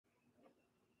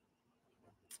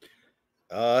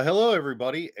Hello,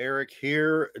 everybody. Eric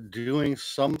here, doing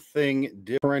something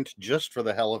different just for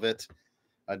the hell of it.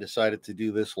 I decided to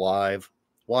do this live.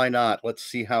 Why not? Let's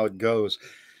see how it goes.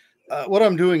 What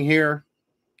I'm doing here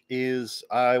is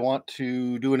I want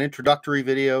to do an introductory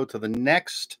video to the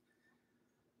next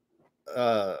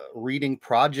reading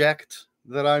project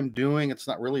that I'm doing. It's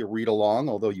not really a read along,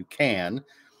 although you can.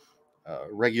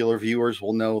 Regular viewers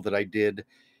will know that I did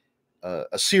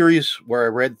a series where I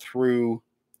read through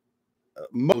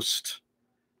most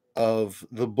of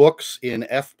the books in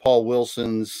F. Paul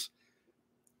Wilson's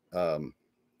um,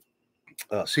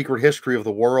 Secret History of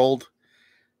the World.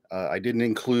 I didn't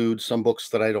include some books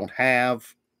that I don't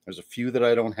have. There's a few that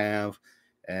I don't have,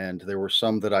 and there were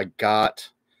some that I got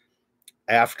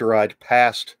after I'd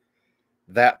passed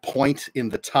that point in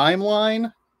the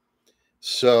timeline.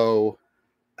 So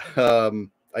I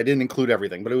didn't include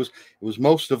everything, but it was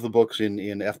most of the books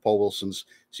in F. Paul Wilson's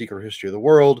Secret History of the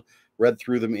World. Read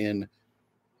through them in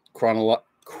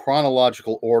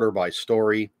chronological order by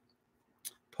story.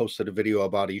 Posted a video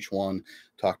about each one,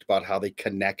 talked about how they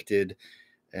connected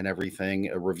and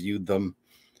everything, reviewed them.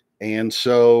 And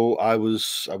so I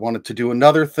wanted to do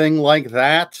another thing like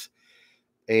that.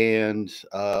 And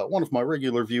one of my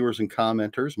regular viewers and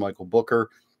commenters, Michael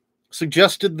Booker,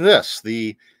 suggested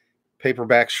the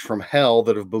paperbacks from hell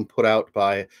that have been put out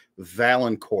by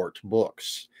Valancourt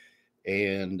Books.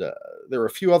 And there are a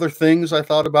few other things I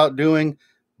thought about doing,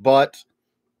 but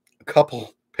a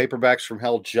couple paperbacks from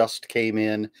hell just came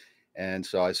in, and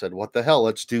so I said, what the hell,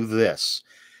 let's do this.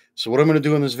 So what I'm going to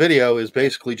do in this video is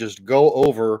basically just go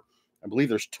over, I believe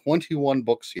there's 21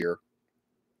 books here,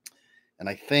 and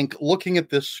I think looking at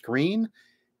this screen,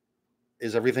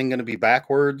 is everything going to be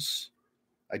backwards?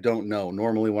 I don't know.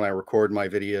 Normally when I record my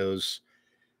videos,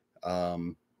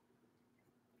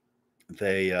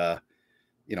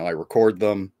 I record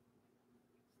them,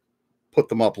 put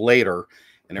them up later,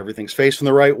 and everything's facing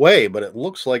the right way, but it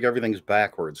looks like everything's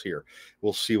backwards here.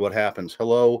 We'll see what happens.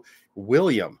 Hello,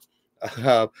 William.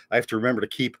 I have to remember to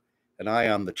keep an eye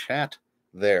on the chat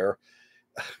there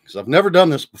because I've never done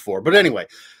this before. But anyway,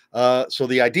 so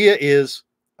the idea is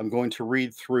I'm going to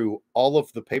read through all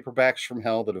of the paperbacks from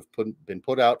hell that have been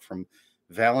put out from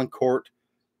Valancourt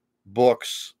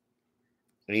Books,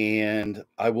 and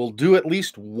I will do at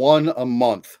least one a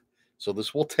month. So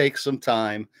this will take some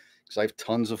time, because I have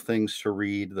tons of things to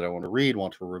read that I want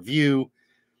to review.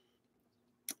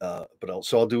 But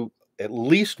I'll do at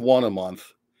least one a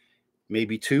month,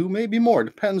 maybe two, maybe more.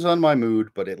 Depends on my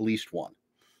mood, but at least one.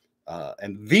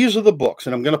 And these are the books,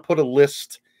 and I'm going to put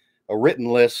a written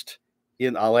list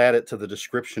in. I'll add it to the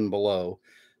description below,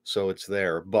 so it's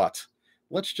there. But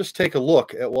let's just take a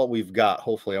look at what we've got.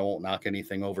 Hopefully I won't knock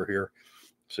anything over here.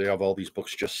 So you have all these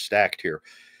books just stacked here.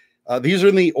 These are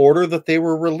in the order that they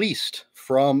were released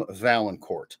from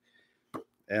Valancourt.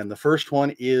 And the first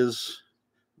one is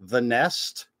The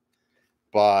Nest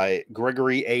by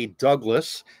Gregory A.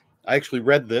 Douglas. I actually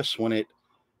read this when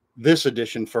this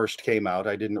edition first came out.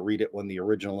 I didn't read it when the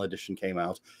original edition came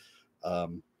out.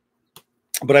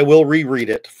 But I will reread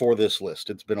it for this list.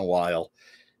 It's been a while.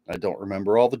 I don't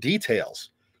remember all the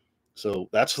details. So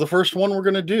that's the first one we're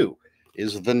going to do,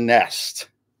 is The Nest.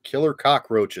 Killer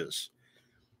Cockroaches.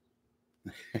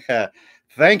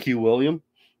 Thank you, William.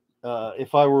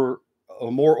 If I were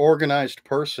a more organized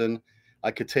person,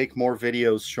 I could take more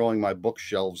videos showing my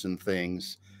bookshelves and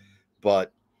things,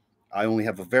 but I only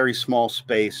have a very small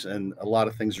space, and a lot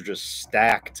of things are just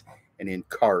stacked and in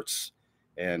carts,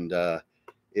 and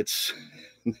it's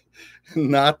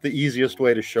not the easiest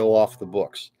way to show off the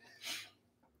books.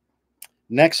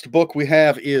 Next book we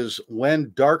have is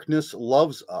When Darkness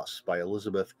Loves Us by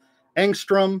Elizabeth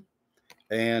Engstrom.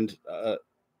 And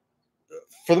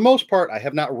for the most part, I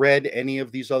have not read any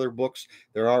of these other books.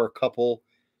 There are a couple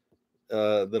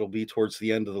that'll be towards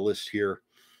the end of the list here.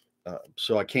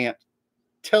 So I can't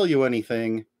tell you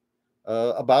anything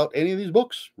about any of these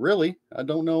books, really. I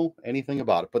don't know anything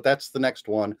about it. But that's the next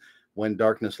one, When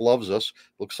Darkness Loves Us.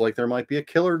 Looks like there might be a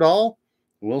killer doll.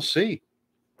 We'll see.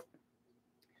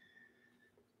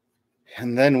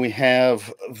 And then we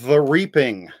have The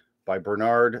Reaping by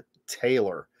Bernard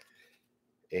Taylor.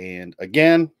 And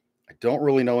again, I don't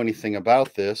really know anything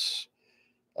about this.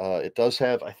 It does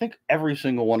have, I think every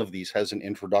single one of these has an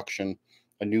introduction,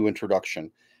 a new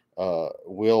introduction.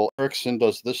 Will Erickson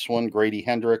does this one. Grady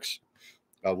Hendricks.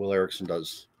 Will Erickson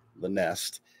does The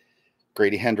Nest.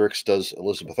 Grady Hendricks does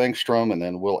Elizabeth Engstrom. And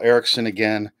then Will Erickson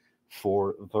again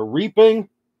for The Reaping. I'm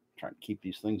trying to keep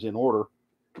these things in order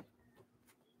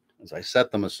as I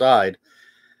set them aside.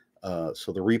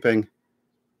 So The Reaping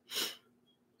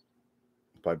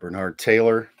by Bernard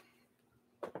Taylor.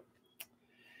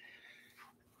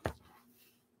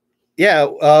 Yeah,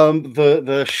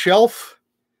 the shelf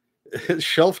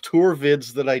shelf tour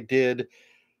vids that I did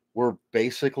were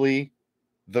basically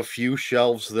the few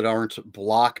shelves that aren't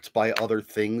blocked by other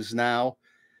things now.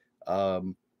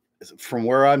 Um, from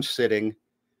where I'm sitting,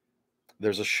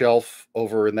 there's a shelf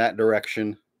over in that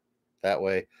direction, that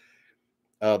way,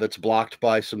 that's blocked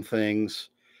by some things.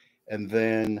 And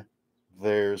then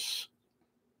there's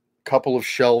a couple of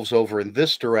shelves over in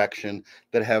this direction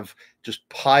that have just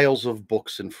piles of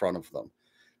books in front of them.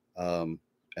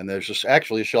 And there's just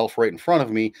actually a shelf right in front of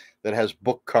me that has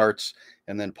book carts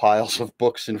and then piles of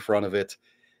books in front of it.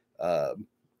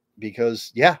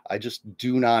 Because, yeah, I just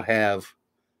do not have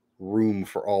room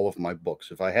for all of my books.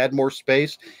 If I had more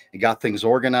space and got things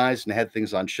organized and had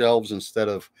things on shelves instead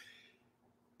of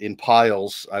in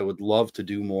piles, I would love to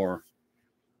do more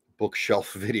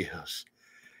bookshelf videos.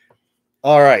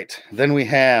 All right, then we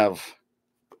have,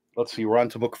 let's see, we're on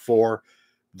to book 4,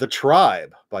 The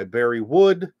Tribe by Barry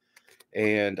Wood.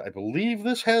 And I believe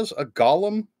this has a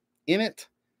golem in it.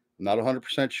 I'm not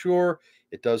 100% sure.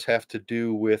 It does have to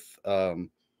do with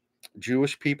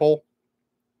Jewish people.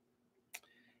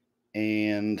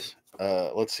 And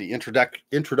let's see,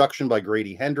 introduction by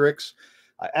Grady Hendrix.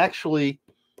 I actually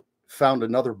found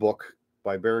another book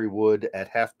by Barry Wood at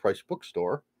Half Price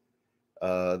Bookstore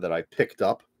that I picked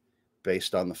up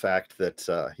based on the fact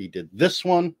that he did this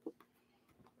one.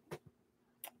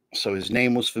 So his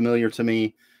name was familiar to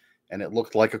me, and it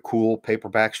looked like a cool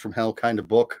Paperbacks from Hell kind of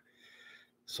book.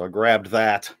 So I grabbed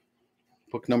that.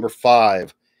 Book number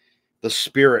 5, The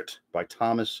Spirit by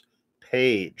Thomas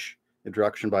Page.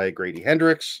 Introduction by Grady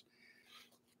Hendrix.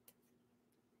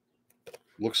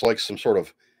 Looks like some sort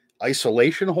of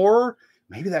isolation horror.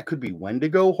 Maybe that could be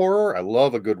Wendigo horror. I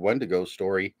love a good Wendigo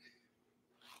story.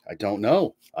 I don't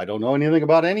know. I don't know anything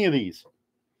about any of these.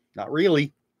 Not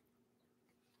really.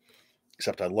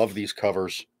 Except I love these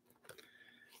covers.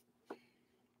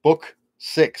 Book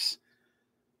 6,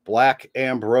 Black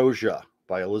Ambrosia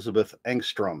by Elizabeth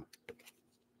Engstrom.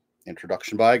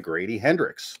 Introduction by Grady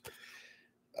Hendrix.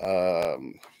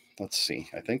 Let's see.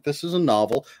 I think this is a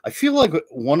novel. I feel like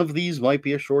one of these might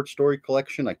be a short story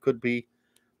collection. I could be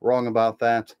wrong about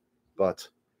that, but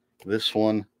this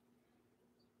one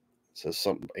says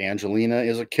something. Angelina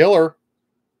is a killer.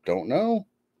 Don't know.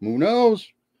 Who knows?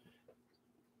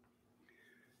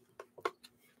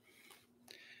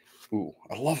 Ooh,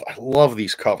 I love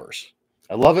these covers.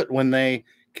 I love it when they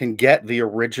can get the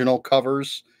original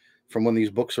covers from when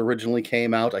these books originally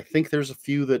came out. I think there's a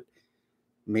few that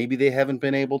maybe they haven't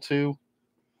been able to,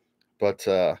 but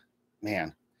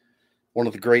man, one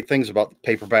of the great things about the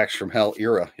Paperbacks from Hell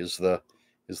era is the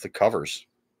covers.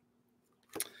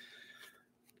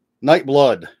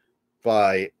 Nightblood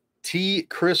by T.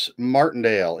 Chris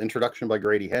Martindale. Introduction by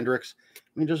Grady Hendrix.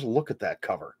 I mean, just look at that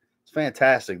cover. It's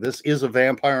fantastic. This is a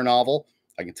vampire novel.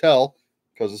 I can tell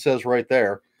because it says right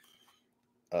there.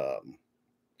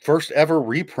 First ever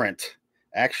reprint.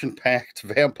 Action-packed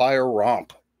vampire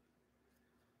romp.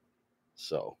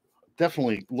 So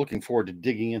definitely looking forward to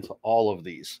digging into all of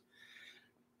these.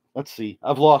 Let's see.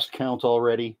 I've lost count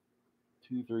already.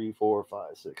 2, 3, 4,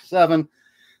 5, 6, 7.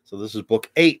 So this is book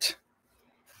 8.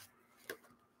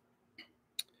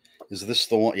 Is this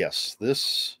the one? Yes,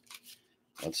 this.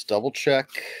 Let's double check.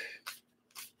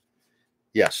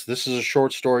 Yes, this is a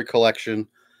short story collection,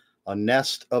 A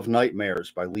Nest of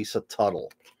Nightmares by Lisa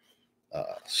Tuttle.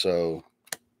 So,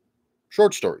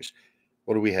 short stories.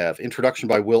 What do we have? Introduction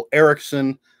by Will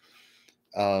Erickson.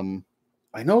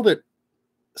 I know that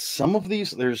some of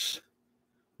these, there's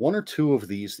 1 or 2 of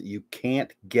these that you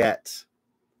can't get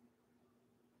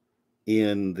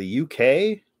in the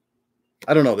UK.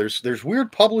 I don't know. There's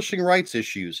weird publishing rights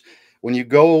issues when you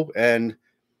go and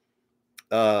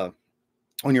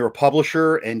when you're a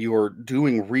publisher and you're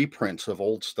doing reprints of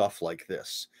old stuff like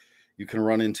this. You can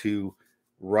run into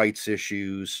rights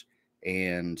issues,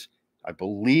 and I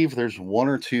believe there's 1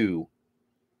 or 2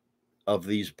 of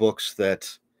these books that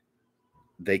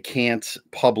they can't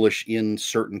publish in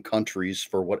certain countries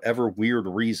for whatever weird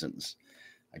reasons.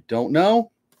 I don't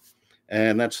know.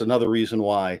 And that's another reason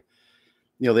why,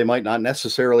 they might not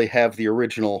necessarily have the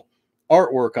original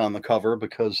artwork on the cover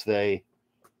because they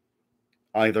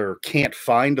either can't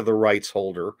find the rights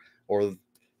holder or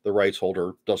the rights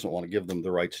holder doesn't want to give them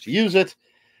the rights to use it.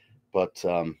 But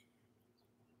I'm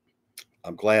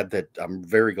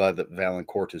very glad that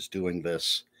Valancourt is doing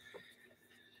this.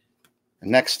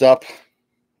 And next up,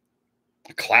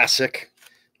 a classic,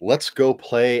 Let's Go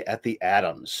Play at the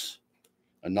Adams,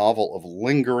 a novel of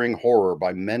lingering horror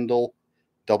by Mendal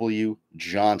W.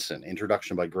 Johnson.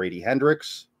 Introduction by Grady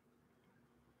Hendrix.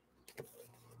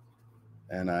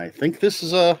 And I think this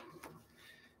is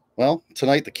Well,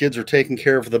 tonight the kids are taking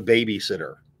care of the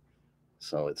babysitter.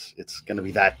 So it's going to be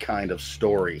that kind of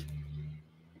story.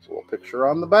 There's a little picture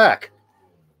on the back.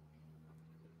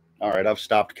 All right, I've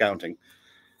stopped counting.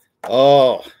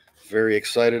 Oh, very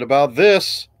excited about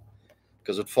this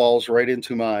because it falls right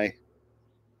into my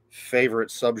favorite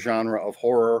subgenre of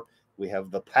horror. We have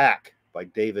The Pack by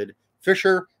David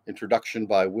Fisher, introduction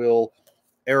by Will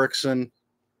Erickson.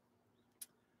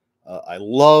 I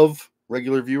love,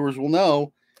 regular viewers will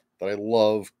know that I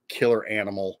love killer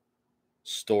animal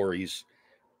stories,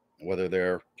 whether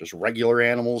they're just regular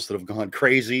animals that have gone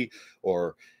crazy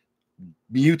or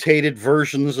mutated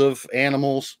versions of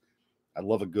animals. I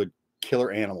love a good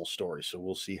killer animal story. So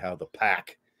we'll see how The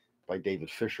Pack by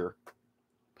David Fisher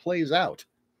plays out.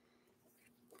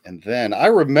 And then I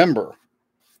remember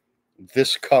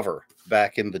this cover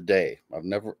back in the day.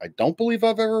 I don't believe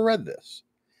I've ever read this.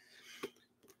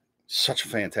 Such a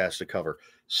fantastic cover.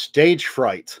 Stage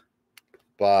Fright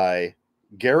by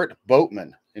Garrett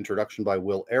Boatman. Introduction by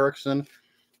Will Erickson.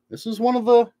 This is one of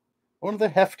the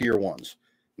heftier ones.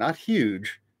 Not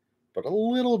huge, but a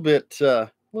little bit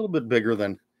bigger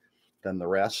than the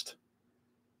rest.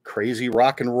 Crazy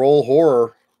rock and roll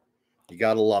horror. You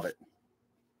gotta love it.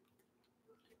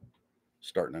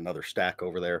 Starting another stack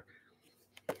over there.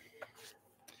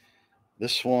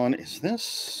 This one is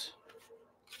this.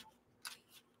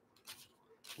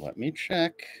 Let me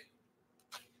check.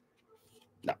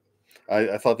 No,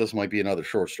 I thought this might be another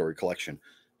short story collection.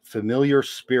 Familiar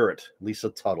Spirit, Lisa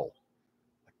Tuttle.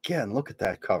 Again, look at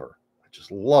that cover. I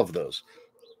just love those.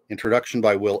 Introduction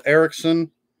by Will Erickson.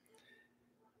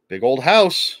 Big old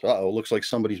house. Uh-oh, looks like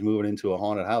somebody's moving into a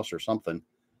haunted house or something.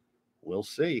 We'll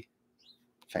see.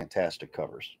 Fantastic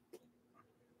covers.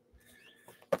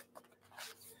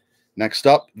 Next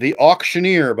up, The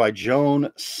Auctioneer by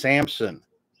Joan Samson.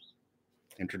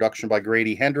 Introduction by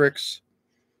Grady Hendrix.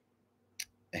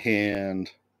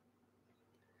 And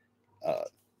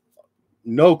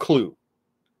no clue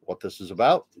what this is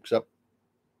about, except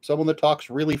someone that talks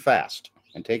really fast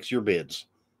and takes your bids,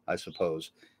 I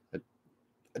suppose. I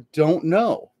don't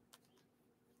know.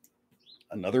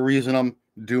 Another reason I'm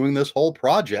doing this whole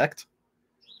project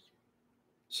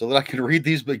so that I can read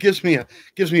these, but gives me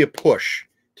a push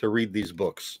to read these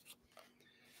books.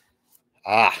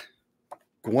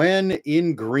 Gwen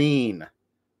in Green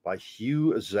by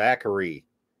Hugh Zachary.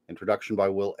 Introduction by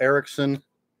Will Erickson.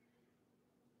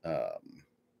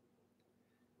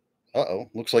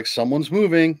 Looks like someone's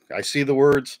moving. I see the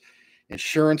words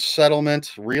insurance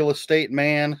settlement, real estate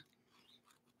man.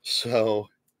 So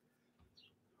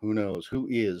who knows? Who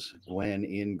is Gwen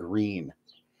in Green?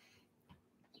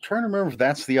 I'm trying to remember if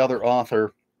that's the other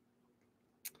author.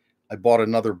 I bought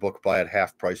another book by at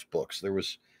Half Price Books. There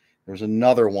was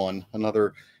another one,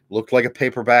 looked like a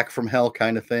paperback from hell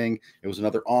kind of thing. It was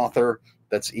another author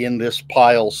that's in this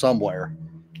pile somewhere.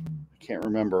 I can't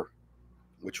remember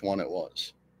which one it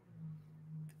was.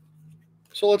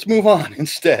 So let's move on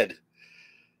instead.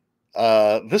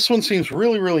 This one seems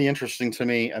really, really interesting to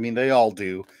me. I mean, they all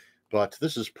do. But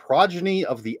this is Progeny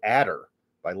of the Adder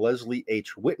by Leslie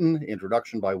H. Whitten.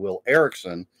 Introduction by Will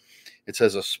Erickson. It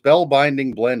says a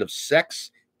spellbinding blend of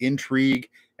sex, intrigue,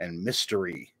 and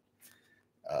mystery.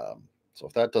 So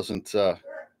if that doesn't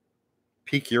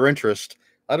pique your interest,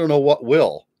 I don't know what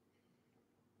will.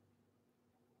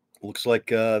 Looks like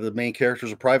the main character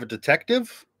is a private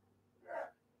detective.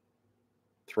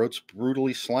 Throat's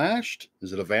brutally slashed.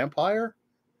 Is it a vampire?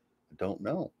 I don't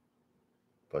know.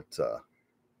 But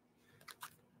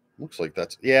looks like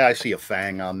that's... Yeah, I see a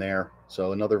fang on there.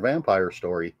 So another vampire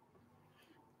story.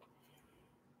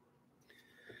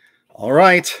 All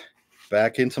right.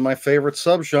 Back into my favorite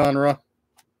subgenre.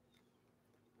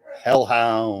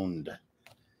 Hellhound.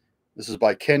 This is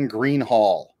by Ken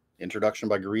Greenhall. Introduction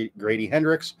by Grady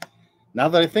Hendrix. Now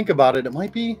that I think about it, it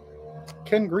might be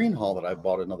Ken Greenhall that I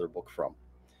bought another book from.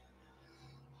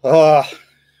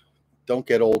 Don't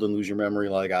get old and lose your memory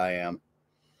like I am.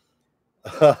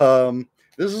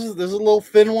 This is a little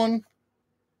thin one.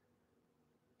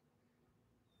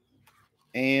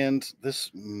 And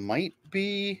this might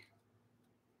be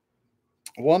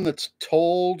one that's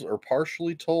told or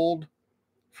partially told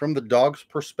from the dog's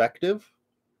perspective.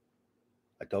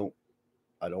 I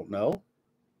don't know.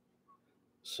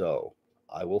 So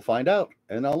I will find out,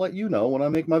 and I'll let you know when I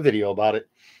make my video about it.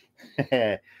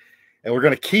 And we're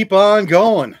going to keep on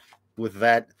going with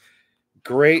that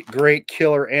great, great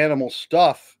killer animal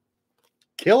stuff.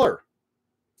 Killer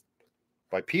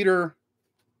by Peter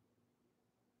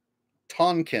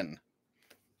Tonkin.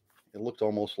 It looked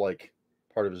almost like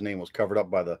part of his name was covered up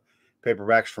by the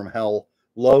Paperbacks from Hell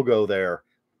logo there.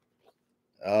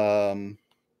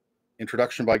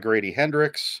 Introduction by Grady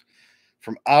Hendrix.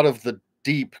 From out of the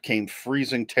deep came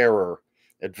freezing terror.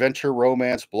 Adventure,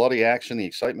 romance, bloody action, the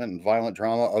excitement and violent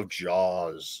drama of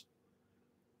Jaws.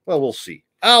 Well, we'll see.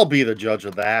 I'll be the judge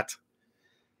of that.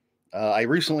 I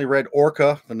recently read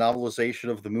Orca, the novelization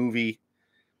of the movie,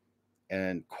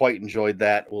 and quite enjoyed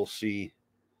that. We'll see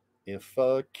if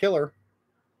Killer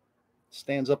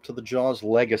stands up to the Jaws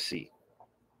legacy.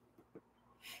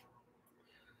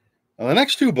 Now, the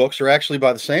next two books are actually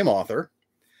by the same author.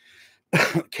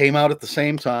 Came out at the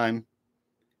same time,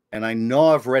 and I know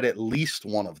I've read at least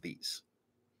one of these.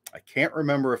 I can't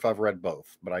remember if I've read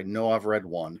both, but I know I've read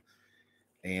one.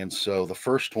 And so the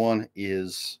first one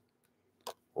is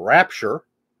Rapture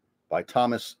by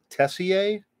Thomas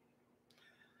Tessier,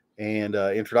 and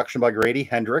introduction by Grady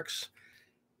Hendrix.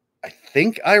 I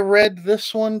think I read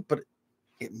this one, but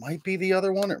it might be the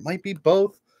other one. It might be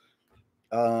both.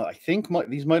 I think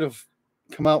these might have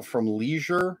come out from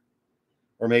Leisure,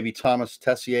 or maybe Thomas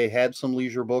Tessier had some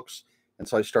Leisure books, and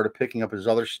so I started picking up his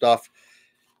other stuff.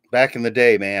 Back in the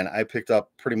day, man, I picked up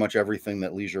pretty much everything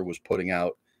that Leisure was putting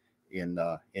out in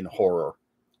horror.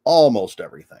 Almost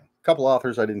everything. A couple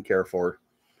authors I didn't care for,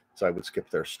 so I would skip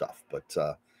their stuff.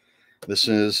 But this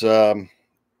is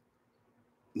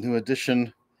new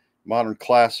edition, modern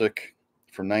classic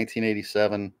from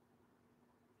 1987.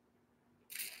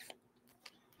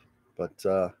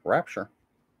 But Rapture.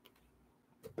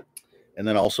 And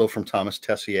then also from Thomas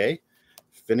Tessier,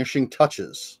 Finishing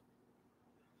Touches.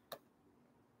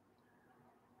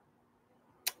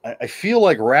 I feel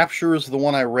like Rapture is the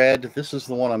one I read. This is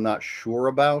the one I'm not sure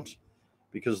about,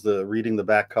 because reading the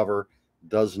back cover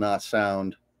does not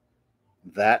sound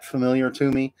that familiar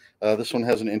to me. This one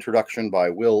has an introduction by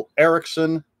Will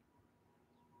Erickson.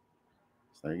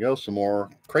 So there you go, some more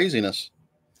craziness.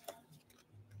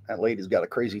 That lady's got a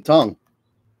crazy tongue.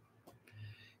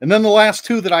 And then the last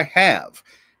two that I have.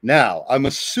 Now, I'm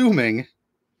assuming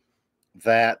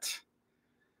that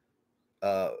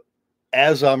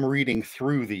as I'm reading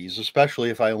through these, especially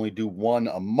if I only do one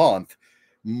a month,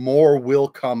 more will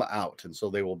come out. And so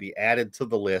they will be added to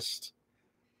the list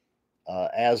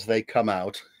as they come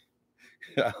out.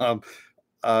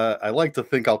 I like to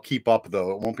think I'll keep up,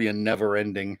 though. It won't be a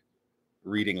never-ending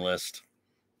reading list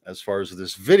as far as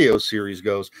this video series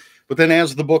goes. But then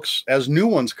as new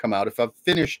ones come out, if I've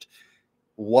finished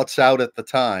what's out at the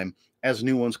time, as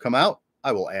new ones come out,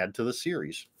 I will add to the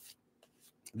series.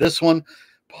 This one,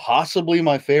 possibly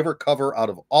my favorite cover out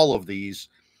of all of these.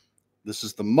 This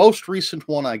is the most recent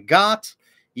one I got,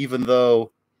 even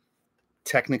though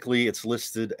technically it's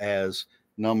listed as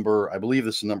I believe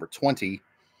this is number 20,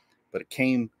 but it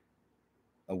came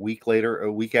a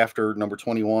week after number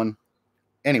 21.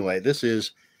 Anyway, this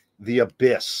is The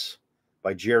Abyss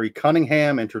by Jere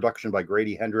Cunningham, introduction by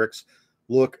Grady Hendrix.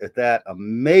 Look at that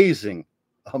amazing,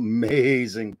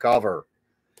 amazing cover.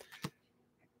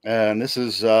 And this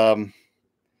is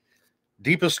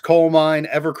deepest coal mine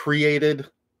ever created,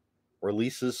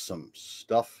 releases some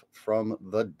stuff from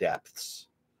the depths.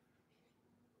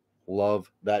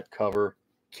 Love that cover.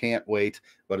 Can't wait,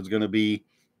 but it's going to be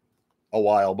a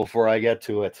while before I get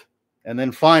to it. And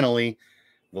then finally,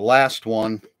 the last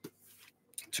one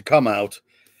to come out,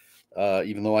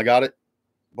 even though I got it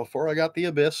before I got The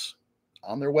Abyss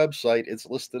on their website, it's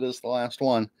listed as the last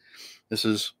one. This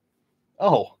is,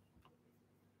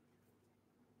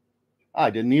 I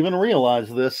didn't even realize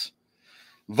this.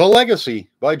 The Legacy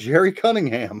by Jere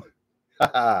Cunningham.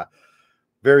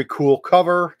 Very cool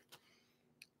cover.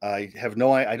 I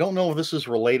don't know if this is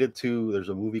related to, there's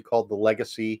a movie called The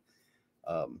Legacy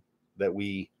that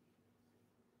we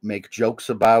make jokes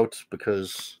about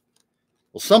because,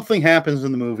 well, something happens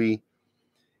in the movie,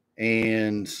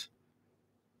 and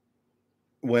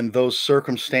when those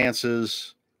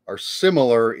circumstances are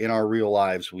similar in our real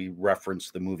lives, we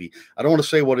reference the movie. I don't want to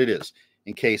say what it is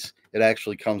in case it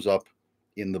actually comes up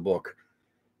in the book.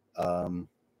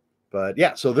 But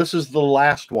yeah, so this is the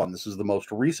last one. This is the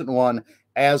most recent one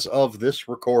as of this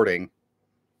recording.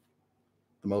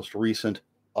 The most recent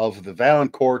of the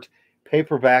Valancourt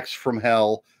Paperbacks from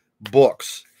Hell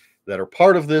books that are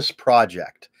part of this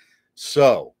project.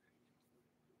 So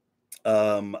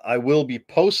I will be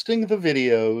posting the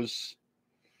videos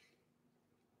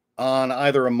on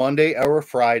either a Monday or a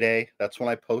Friday. That's when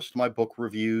I post my book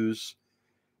reviews.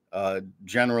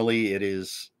 Generally, it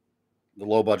is the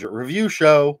Low Budget Review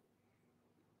Show.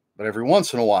 But every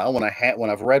once in a while, when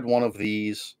I've read one of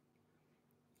these,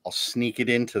 I'll sneak it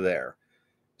into there.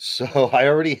 So I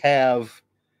already have,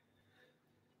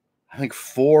 I think,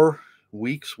 4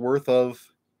 weeks worth of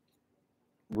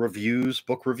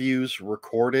book reviews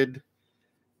recorded,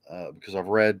 because I've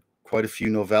read quite a few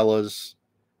novellas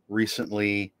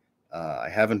recently. I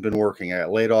haven't been working. I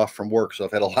got laid off from work, so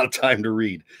I've had a lot of time to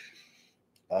read.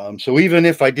 So even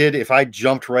if I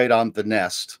jumped right on the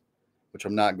nest, which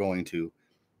I'm not going to,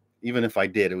 even if I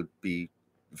did, it would be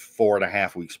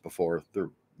 4.5 weeks before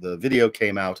the video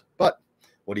came out. But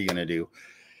what are you going to do?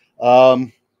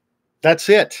 That's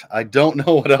it. I don't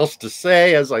know what else to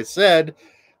say. As I said,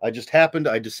 I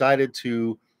decided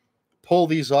to pull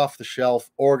these off the shelf,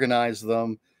 organize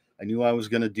them. I knew I was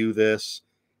going to do this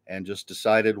and just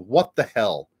decided, what the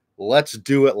hell? Let's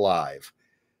do it live.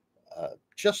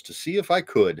 Just to see if I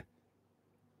could.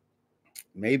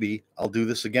 Maybe I'll do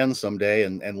this again someday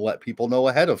and let people know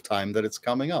ahead of time that it's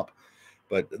coming up.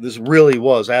 But this really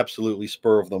was absolutely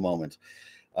spur of the moment.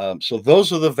 So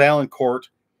those are the Valancourt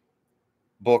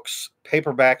books,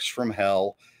 Paperbacks from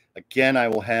Hell. Again, I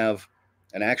will have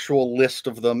an actual list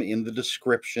of them in the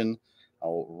description.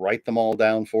 I'll write them all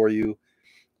down for you.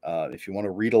 If you want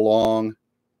to read along,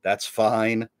 that's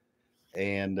fine.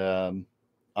 And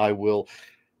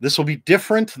this will be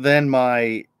different than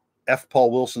my F.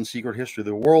 Paul Wilson Secret History of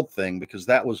the World thing, because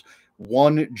that was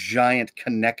one giant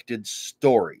connected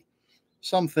story.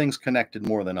 Some things connected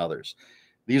more than others.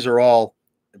 These are all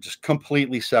just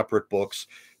completely separate books.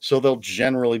 So they'll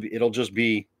generally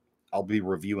be, I'll be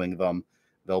reviewing them.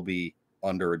 They'll be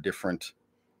under a different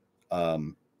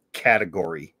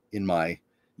category in my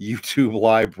YouTube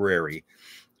library,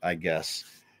 I guess.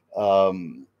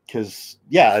 Because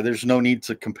there's no need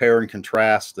to compare and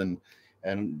contrast and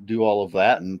do all of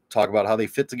that and talk about how they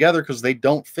fit together, because they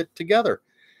don't fit together.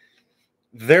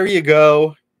 There you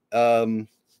go. If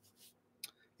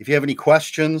you have any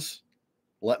questions,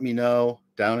 let me know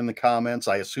down in the comments.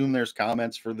 I assume there's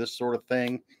comments for this sort of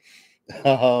thing.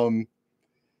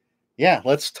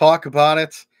 Let's talk about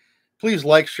it. Please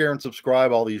like, share, and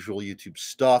subscribe, all the usual YouTube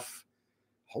stuff.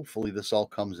 Hopefully this all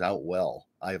comes out well.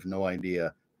 I have no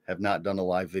idea. Have not done a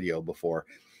live video before.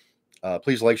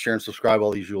 Please like, share, and subscribe,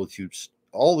 all the usual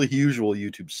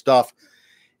YouTube stuff.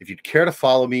 If you'd care to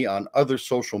follow me on other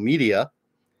social media,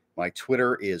 my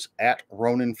Twitter is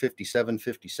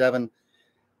 @Ronin5757.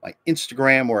 My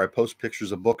Instagram, where I post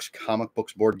pictures of books, comic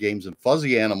books, board games, and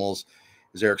fuzzy animals,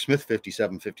 is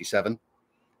EricSmith5757.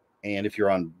 And if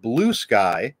you're on Blue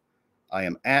Sky, I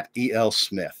am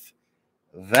 @ELSmith.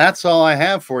 That's all I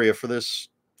have for you for this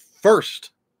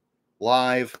first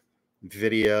live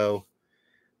video.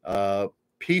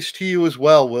 Peace to you as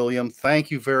well, William.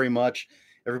 Thank you very much.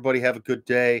 Everybody have a good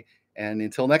day. And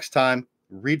until next time,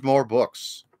 read more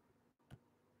books.